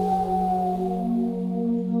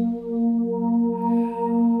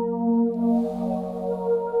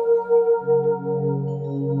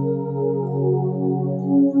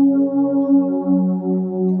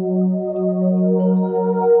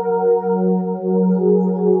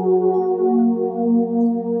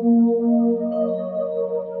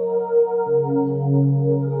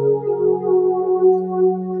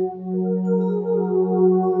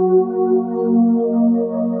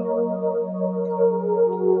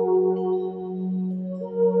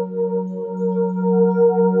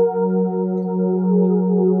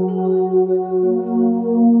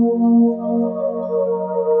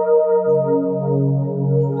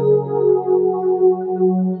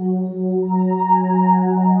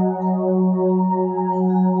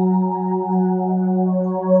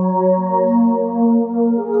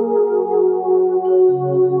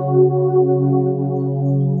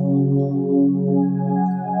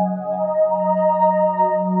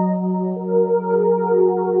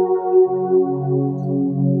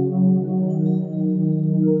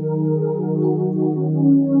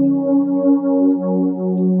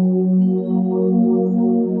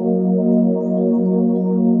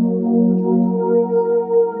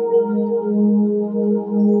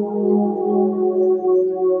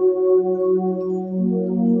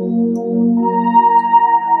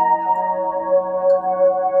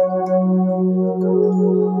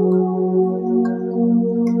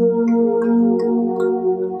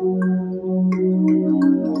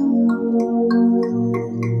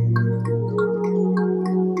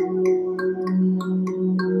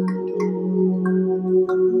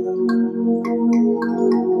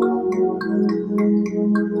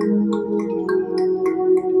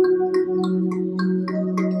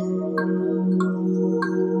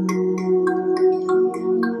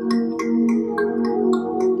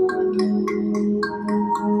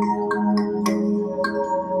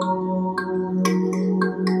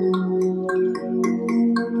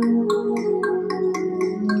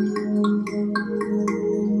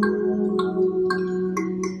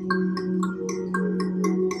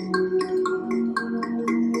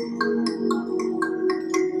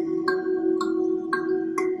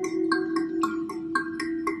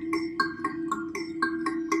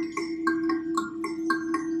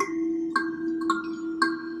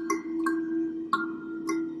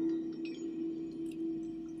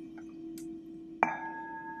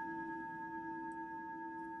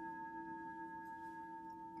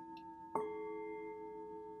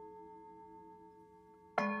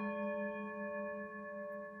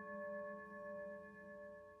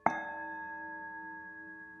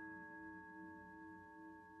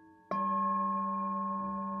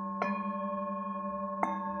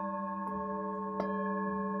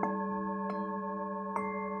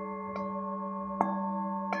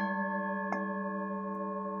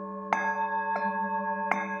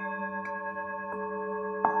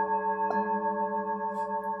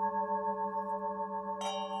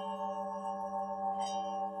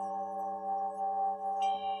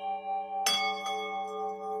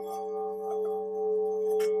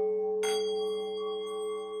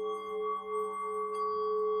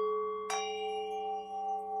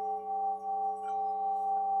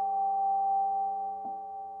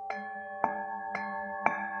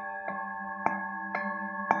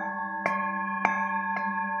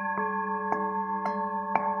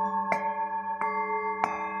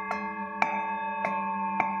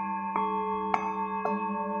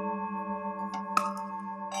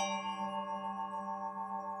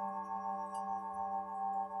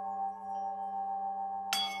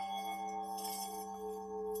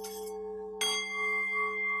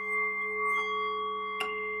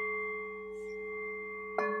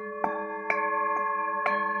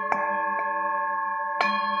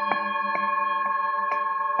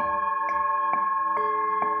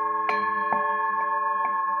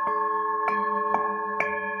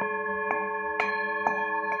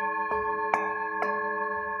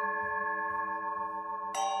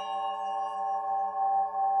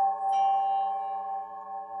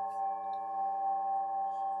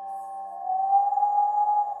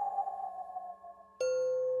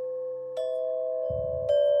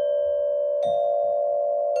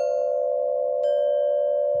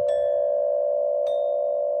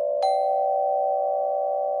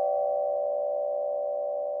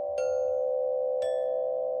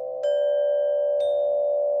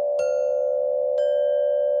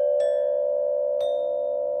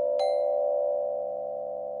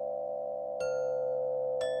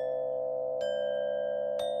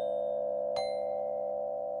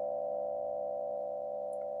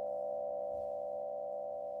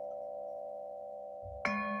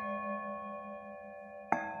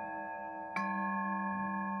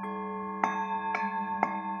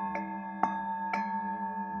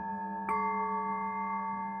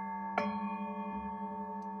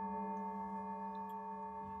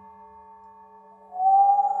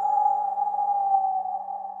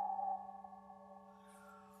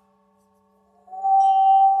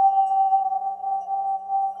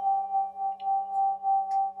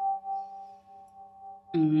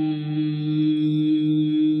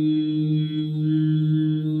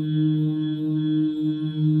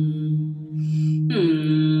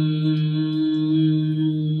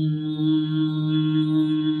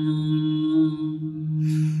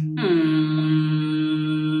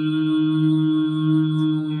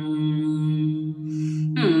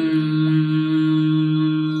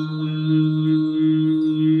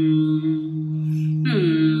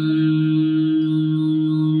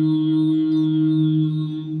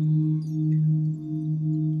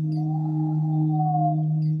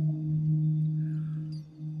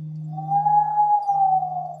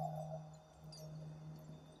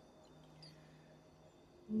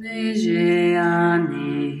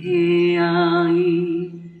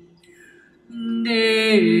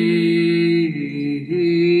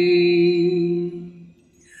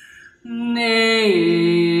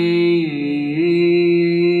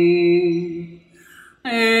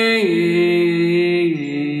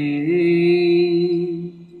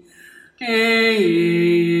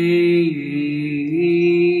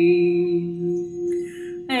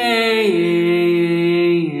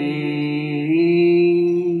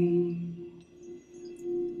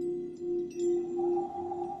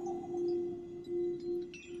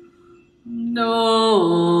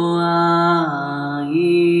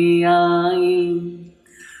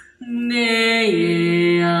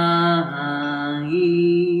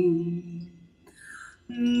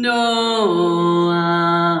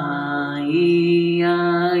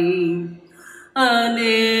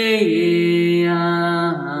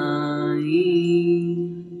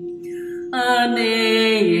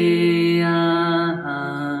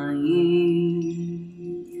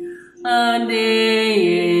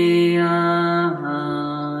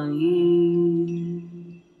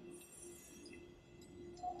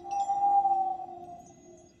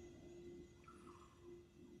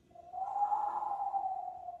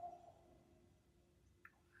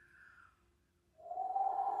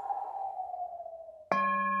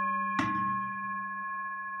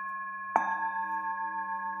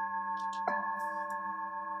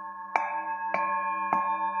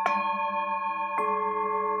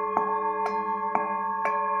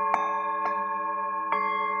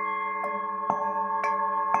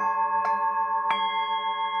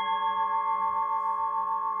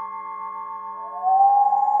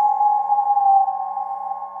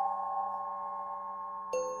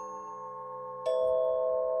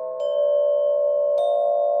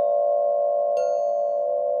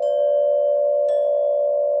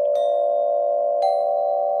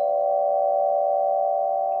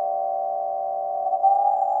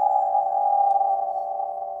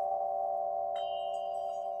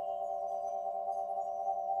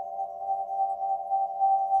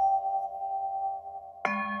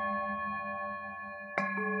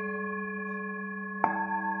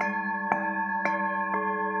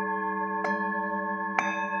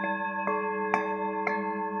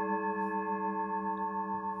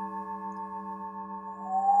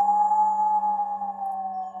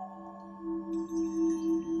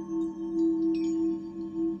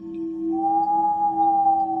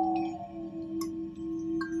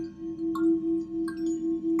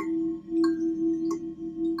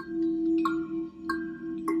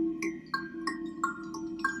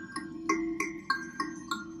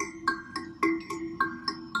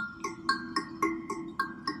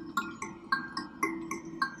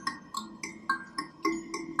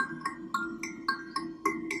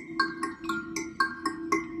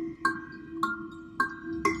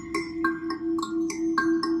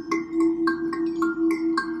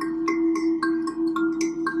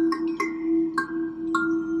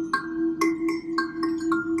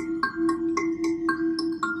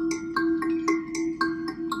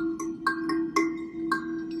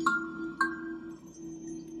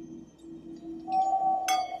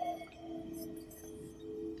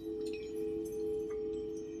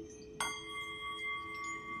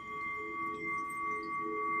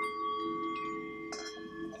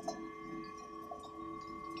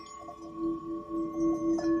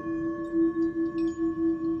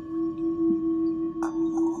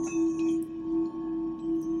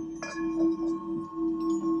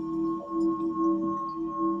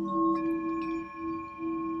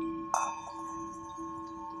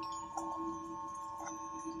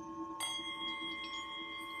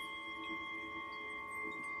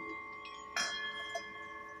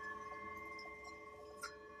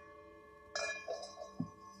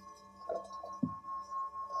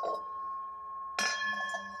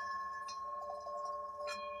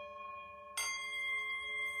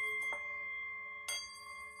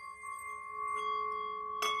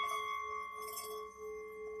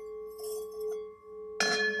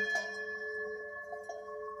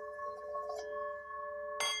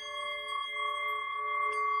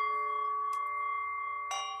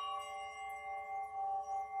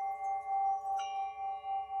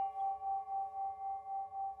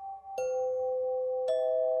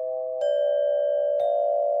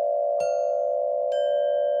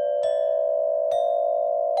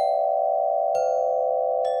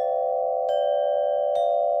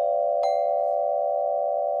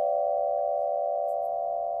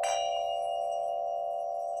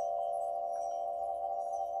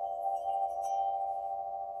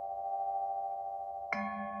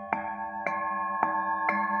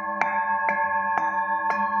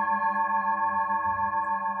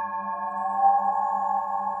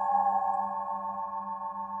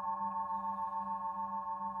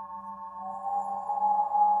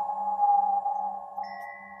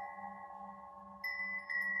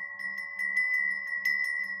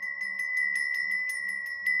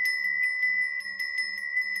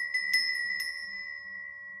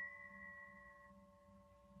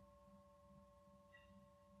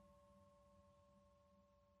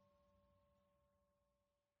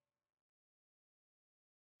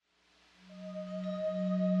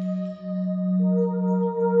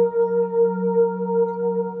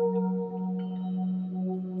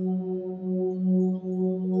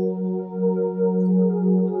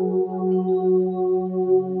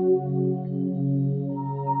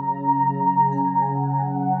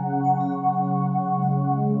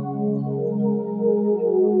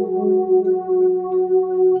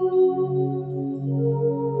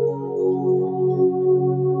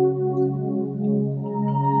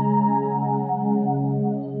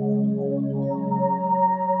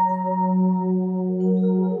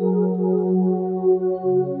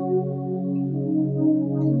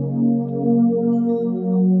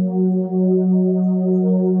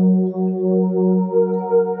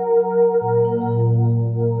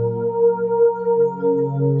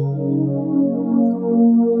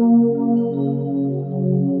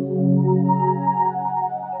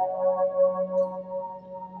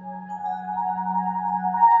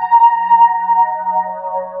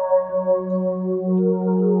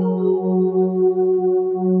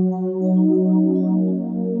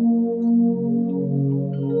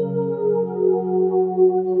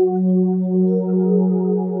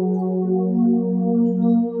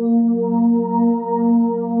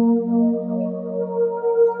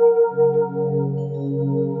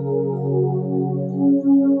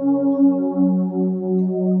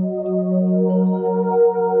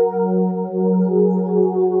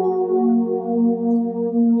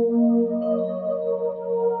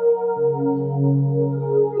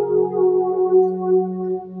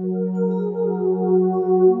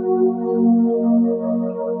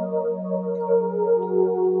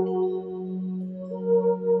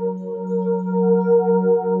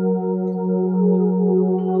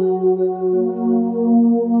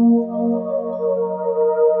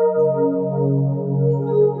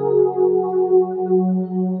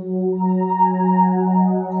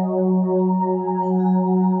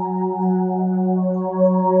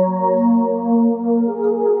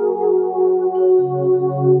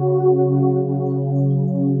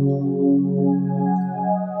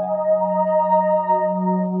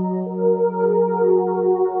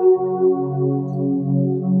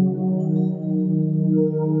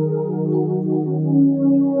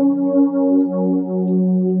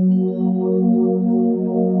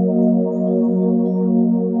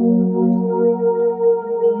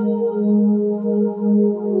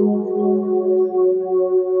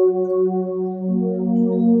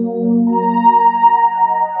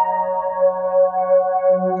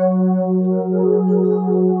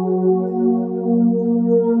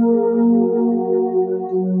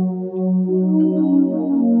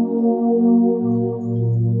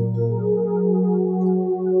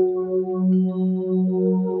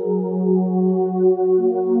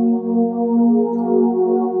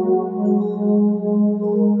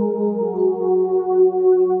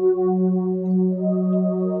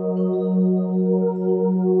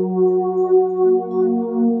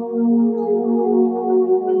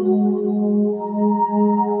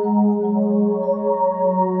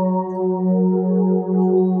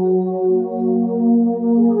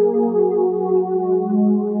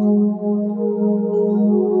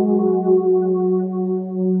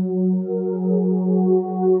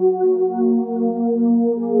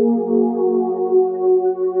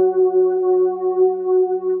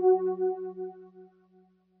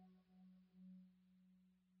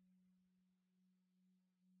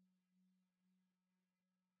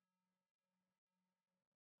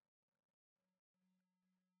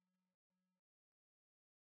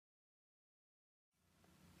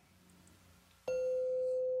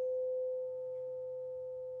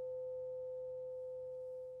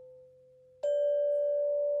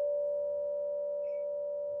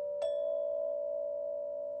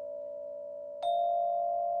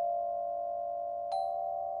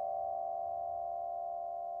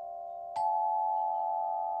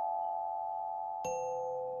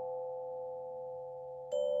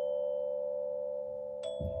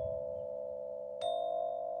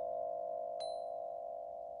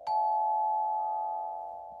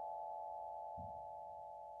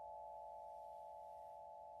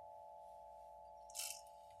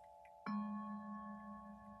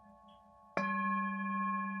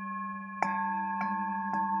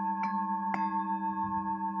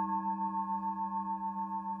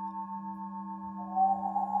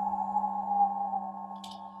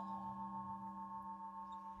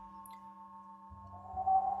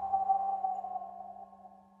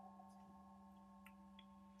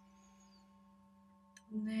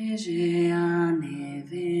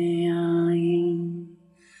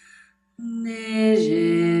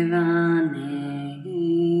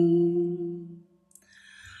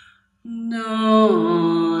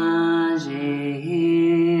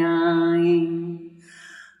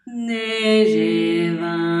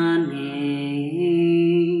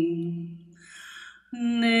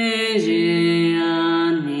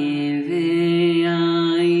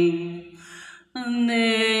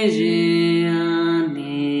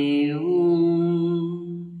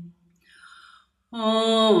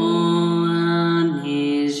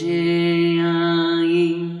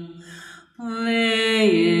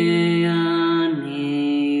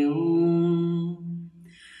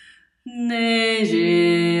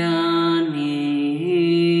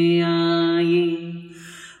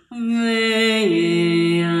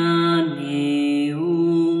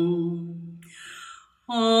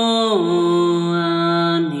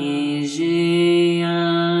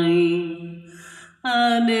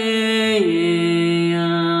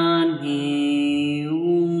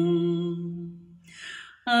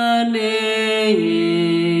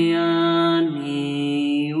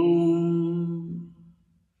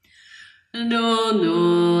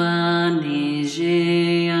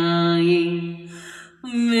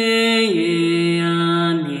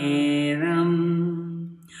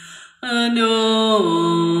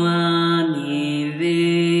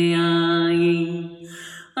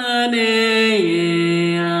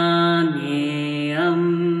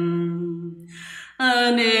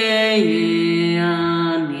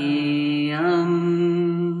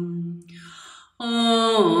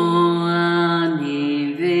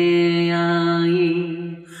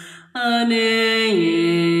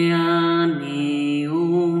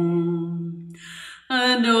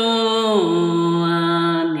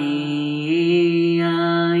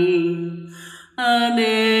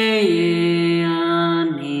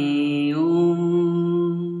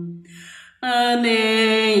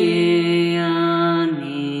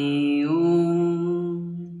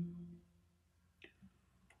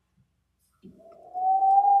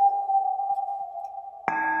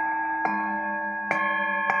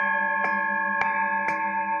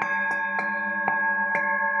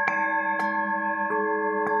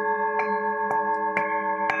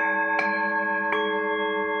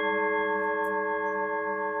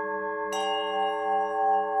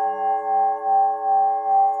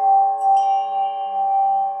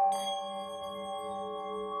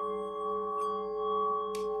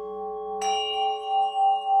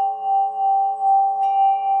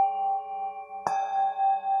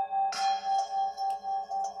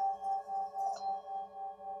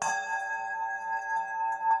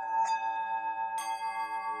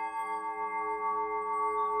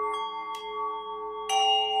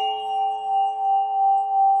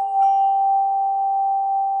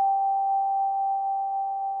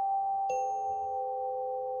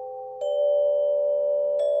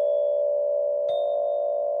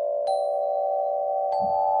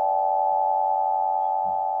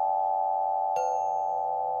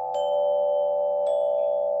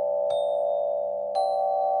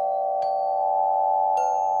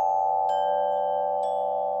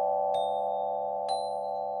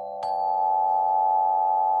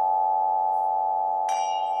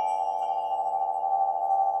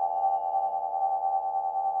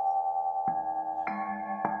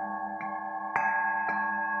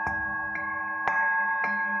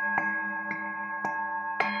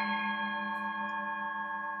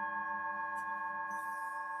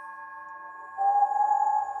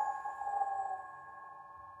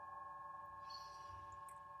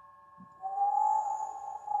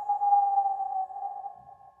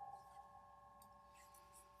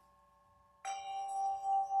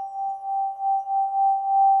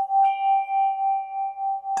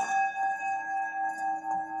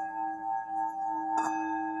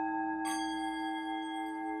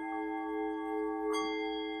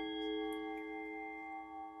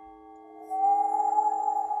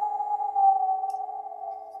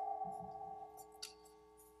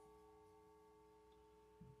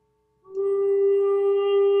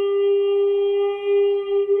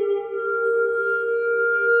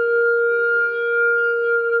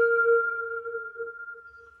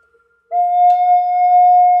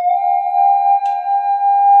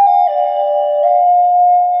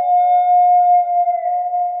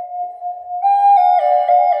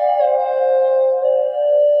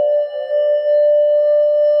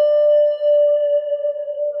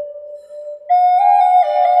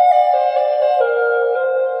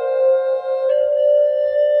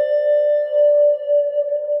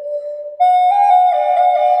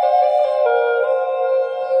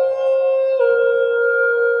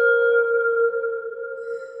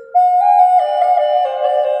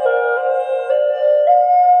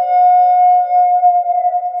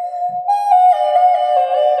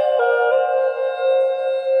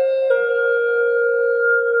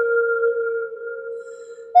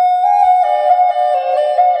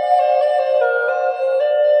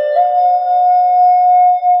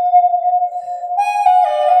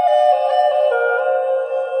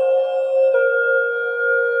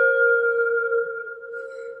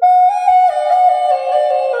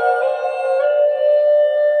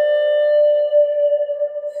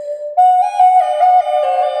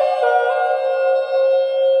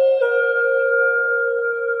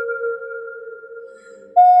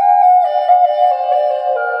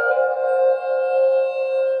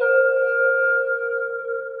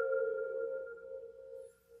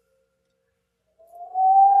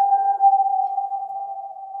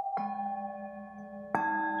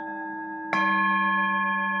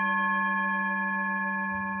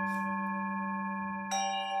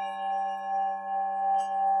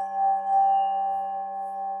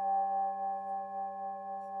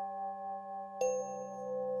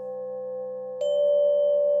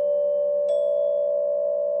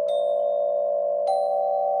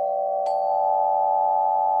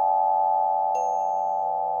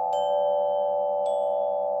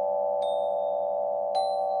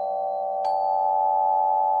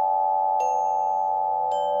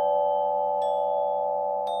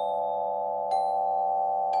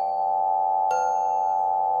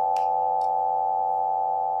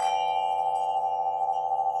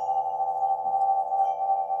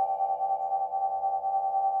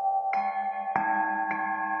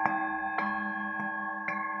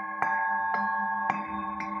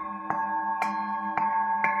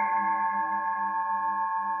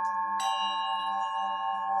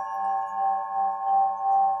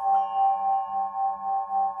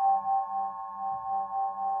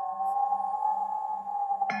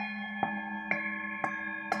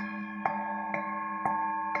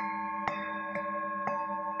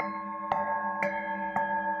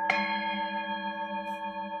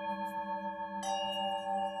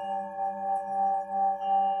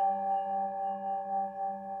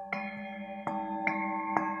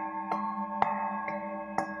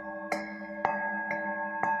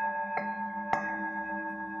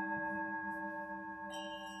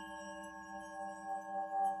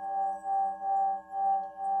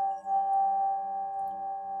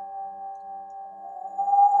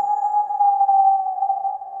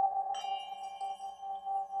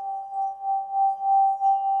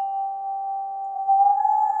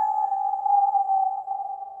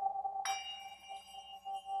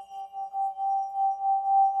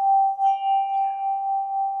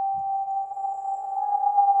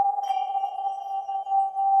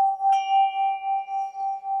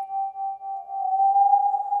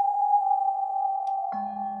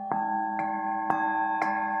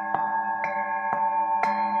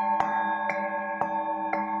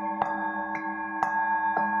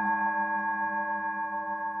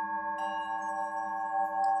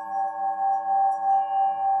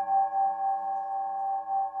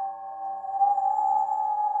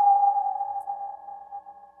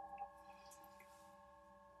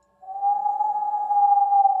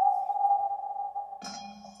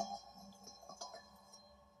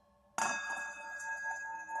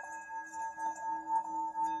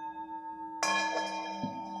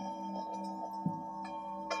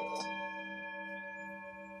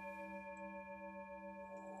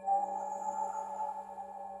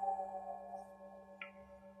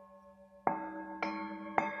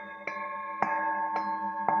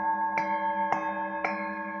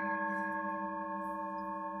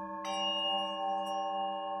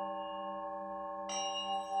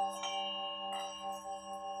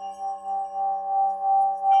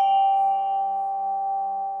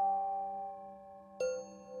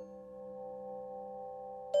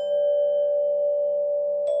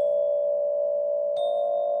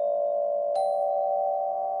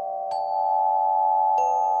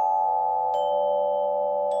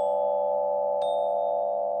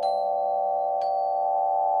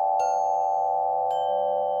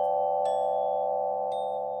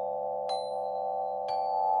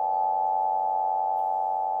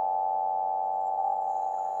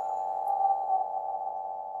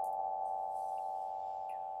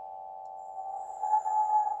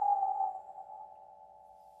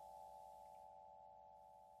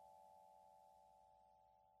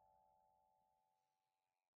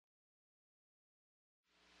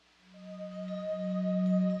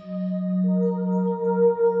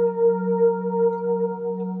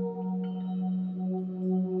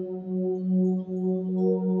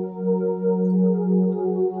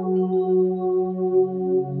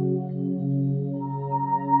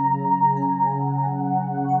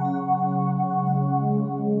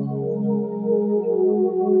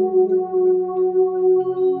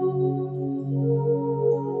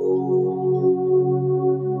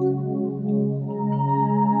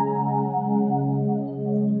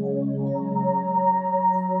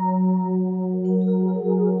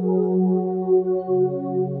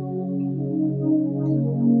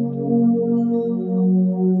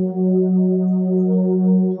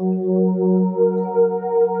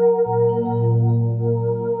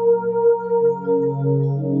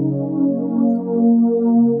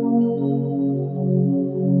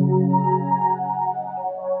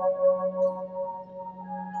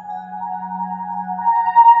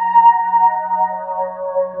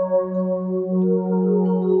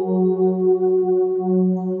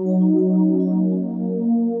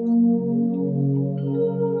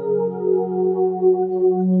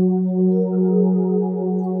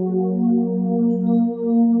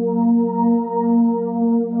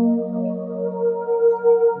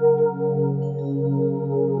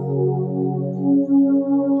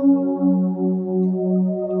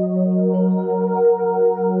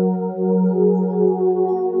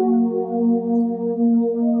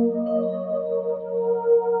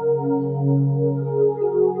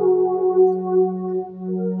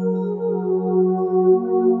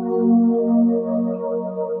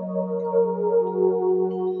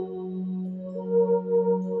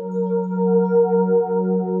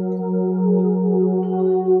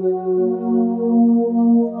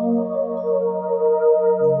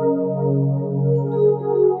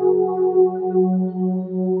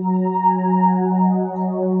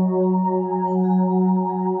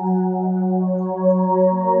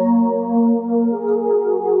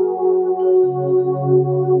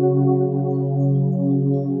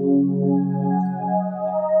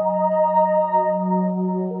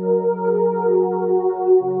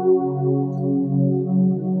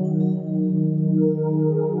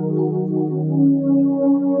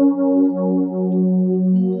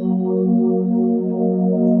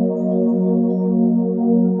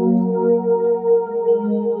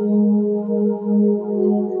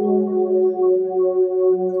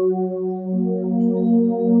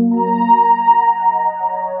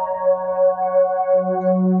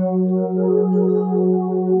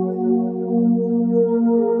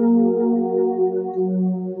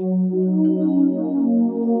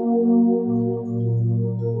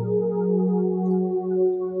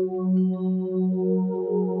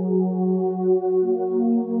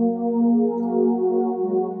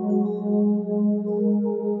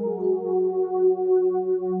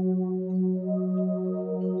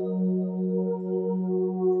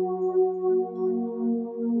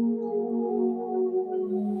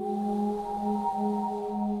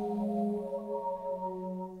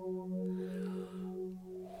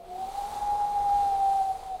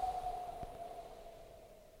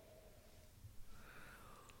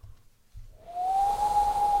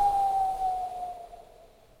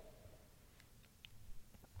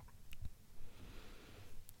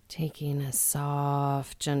 Taking a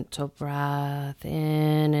soft, gentle breath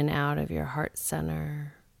in and out of your heart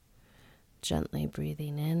center. Gently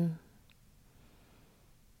breathing in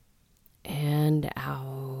and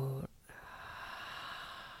out.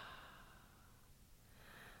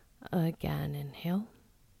 Again, inhale.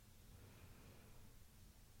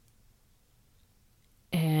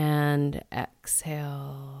 And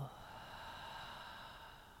exhale.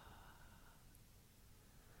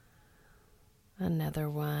 Another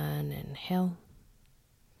one, inhale.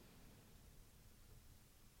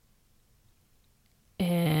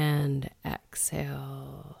 And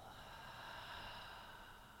exhale.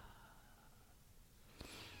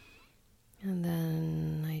 And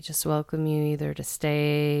then I just welcome you either to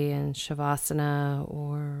stay in Shavasana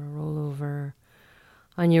or roll over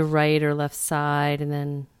on your right or left side. And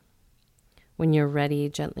then when you're ready,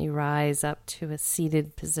 gently rise up to a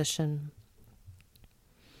seated position.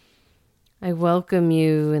 I welcome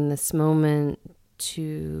you in this moment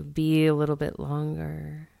to be a little bit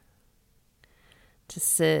longer, to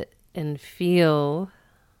sit and feel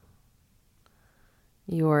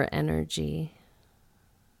your energy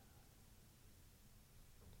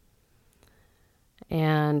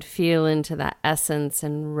and feel into that essence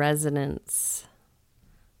and resonance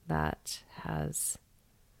that has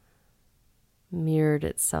mirrored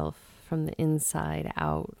itself from the inside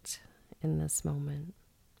out in this moment.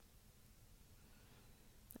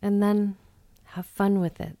 And then have fun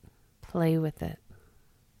with it, play with it.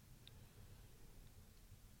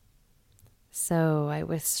 So I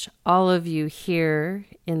wish all of you here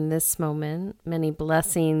in this moment many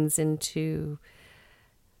blessings into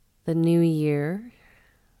the new year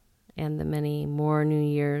and the many more new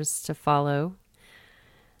years to follow.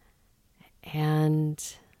 And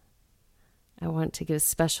I want to give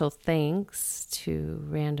special thanks to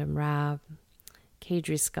Random Rab,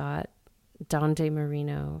 Kadri Scott, Dante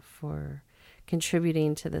Marino for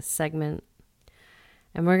contributing to this segment.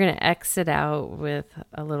 And we're going to exit out with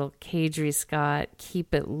a little Kadri Scott,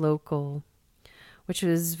 Keep It Local, which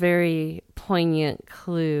was very poignant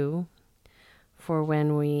clue for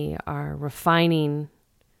when we are refining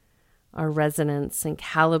our resonance and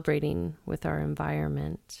calibrating with our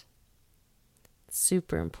environment. It's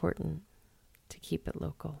super important to keep it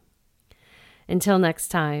local. Until next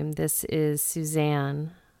time, this is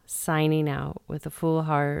Suzanne signing out with a full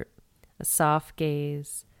heart, a soft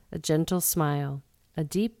gaze, a gentle smile, a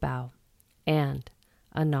deep bow, and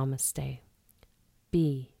a namaste.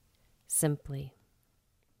 Be simply.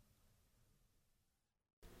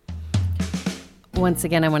 Once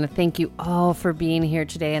again, I want to thank you all for being here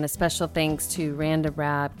today, and a special thanks to Random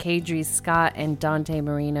Rab, Kadri Scott, and Dante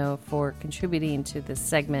Marino for contributing to this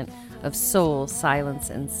segment of Soul, Silence,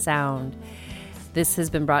 and Sound. This has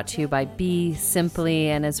been brought to you by Be Simply,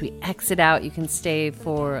 and as we exit out, you can stay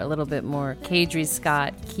for a little bit more Kadri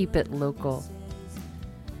Scott, Keep It Local.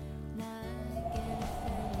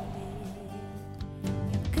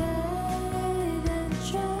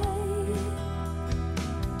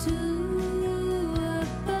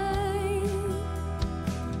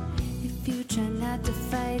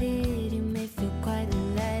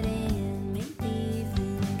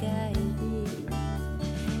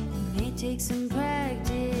 Take some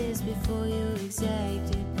practice before you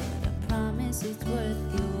exact it, but I promise it's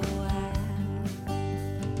worth your